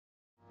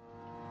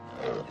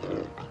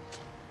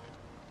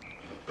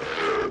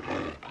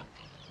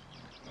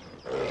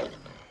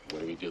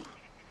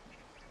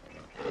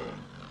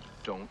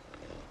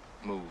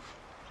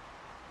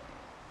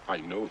I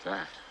know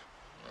that.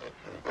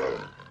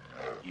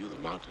 You, the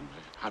mountain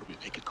man, how do we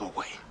make it go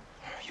away?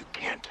 You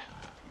can't.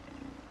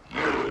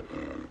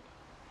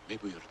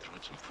 Maybe we ought to throw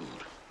in some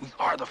food. We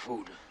are the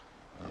food.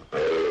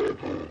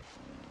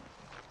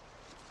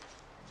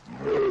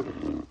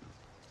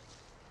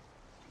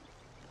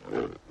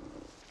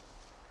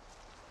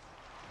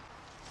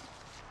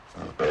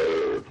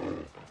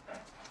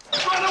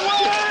 Run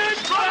away!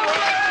 Run away!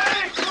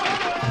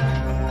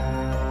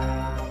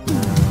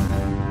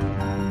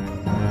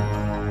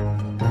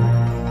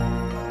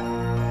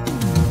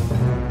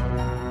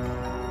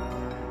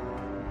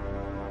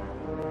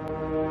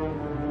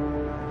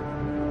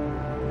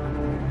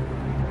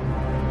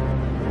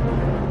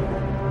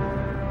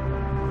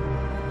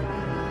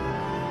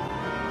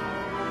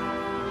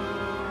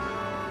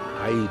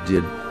 I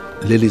did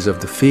Lilies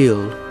of the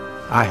Field.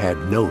 I had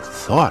no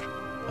thought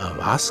of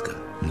Oscar,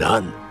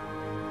 none.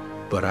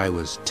 But I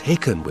was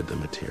taken with the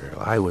material.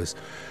 I was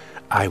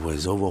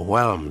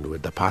overwhelmed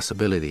with the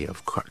possibility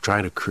of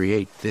trying to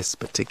create this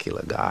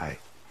particular guy.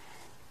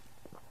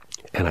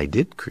 And I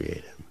did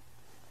create him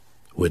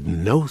with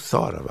no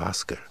thought of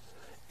Oscar.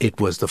 It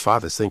was the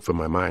farthest thing from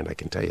my mind, I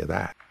can tell you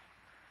that.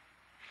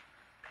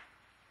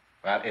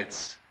 Well,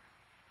 it's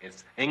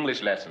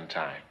English lesson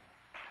time.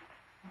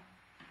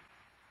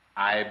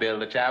 I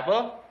build a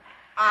chapel.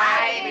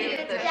 I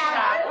build the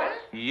chapel.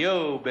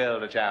 You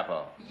build a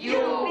chapel. You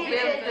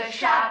build the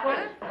chapel.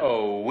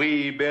 Oh,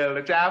 we build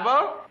a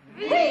chapel.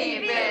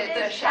 We build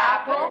the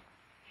chapel.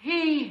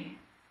 He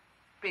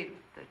built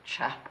the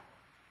chapel.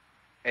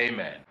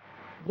 Amen.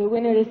 The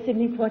winner is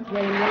Sidney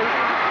Poitier.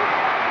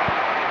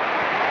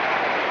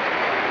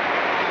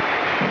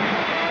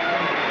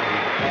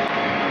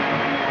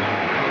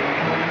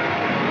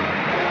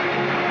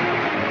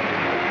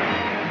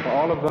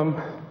 All of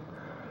them,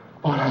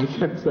 all I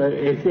can say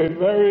is a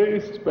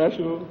very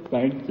special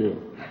thank you.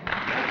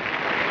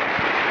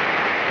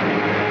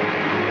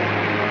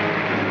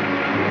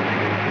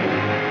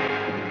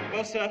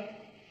 Well, sir,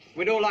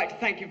 we'd all like to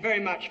thank you very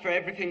much for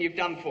everything you've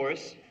done for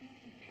us.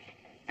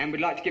 And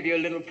we'd like to give you a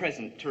little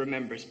present to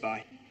remember us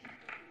by.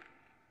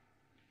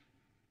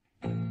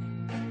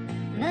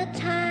 The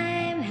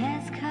time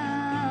has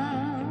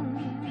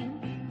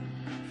come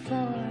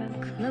for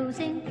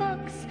closing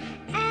books,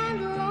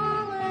 and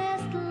long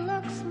last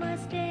looks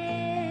must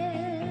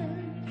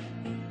end.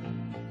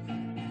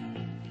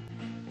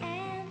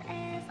 And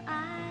as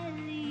I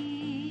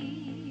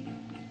leave,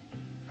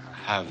 I'll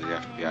have the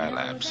FBI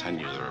lab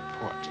send you the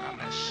reports on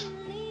this.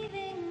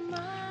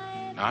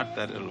 Not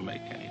that it'll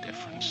make any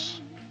difference.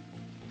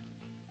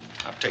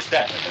 I'll take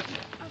that.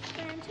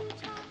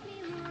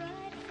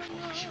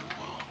 You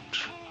won't.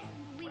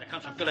 When it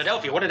comes from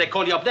Philadelphia, what do they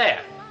call you up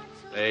there?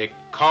 They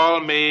call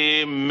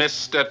me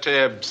Mr.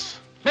 Tibbs.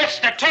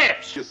 Mr.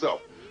 Tibbs!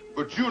 Yourself.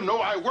 But you know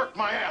I worked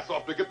my ass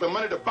off to get the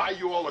money to buy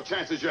you all the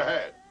chances you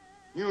had.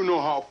 You know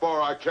how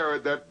far I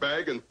carried that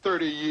bag in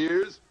 30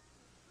 years?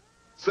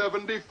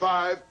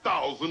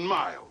 75,000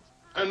 miles.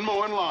 And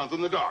mowing lawns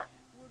in the dark.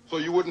 So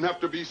you wouldn't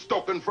have to be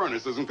stoking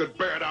furnaces and could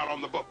bear it out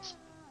on the books.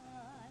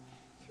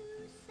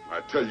 I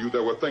tell you,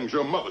 there were things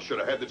your mother should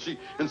have had that she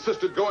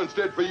insisted go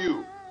instead for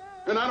you.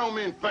 And I don't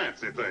mean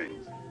fancy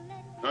things.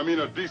 I mean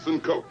a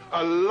decent coat.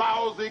 A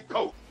lousy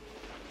coat.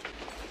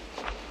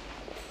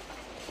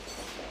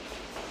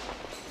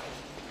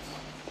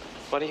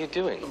 What are you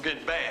doing? I'm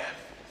getting bad.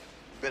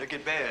 Better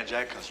get bad,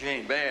 Jack, because you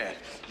ain't bad.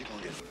 You're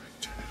going to get...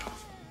 Turn it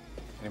off.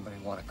 Anybody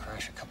want to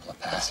crash a couple of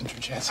passenger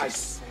jets? I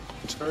say,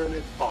 turn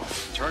it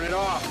off. Turn it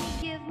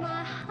off. give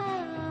my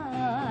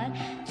heart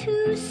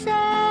to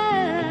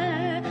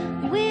serve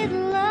with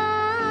love.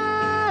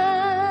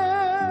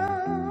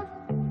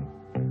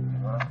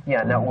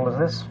 Yeah, now, well, is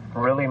this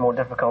really more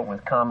difficult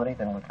with comedy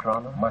than with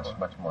drama? Much,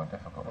 much more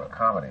difficult with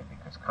comedy,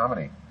 because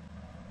comedy,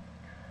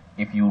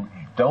 if you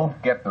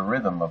don't get the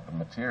rhythm of the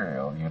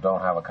material, you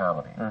don't have a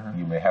comedy. Mm-hmm.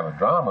 You may have a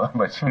drama,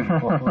 but you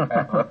won't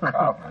have a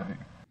comedy.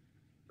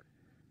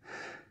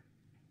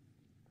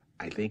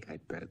 I think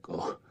I'd better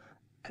go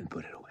and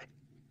put it away.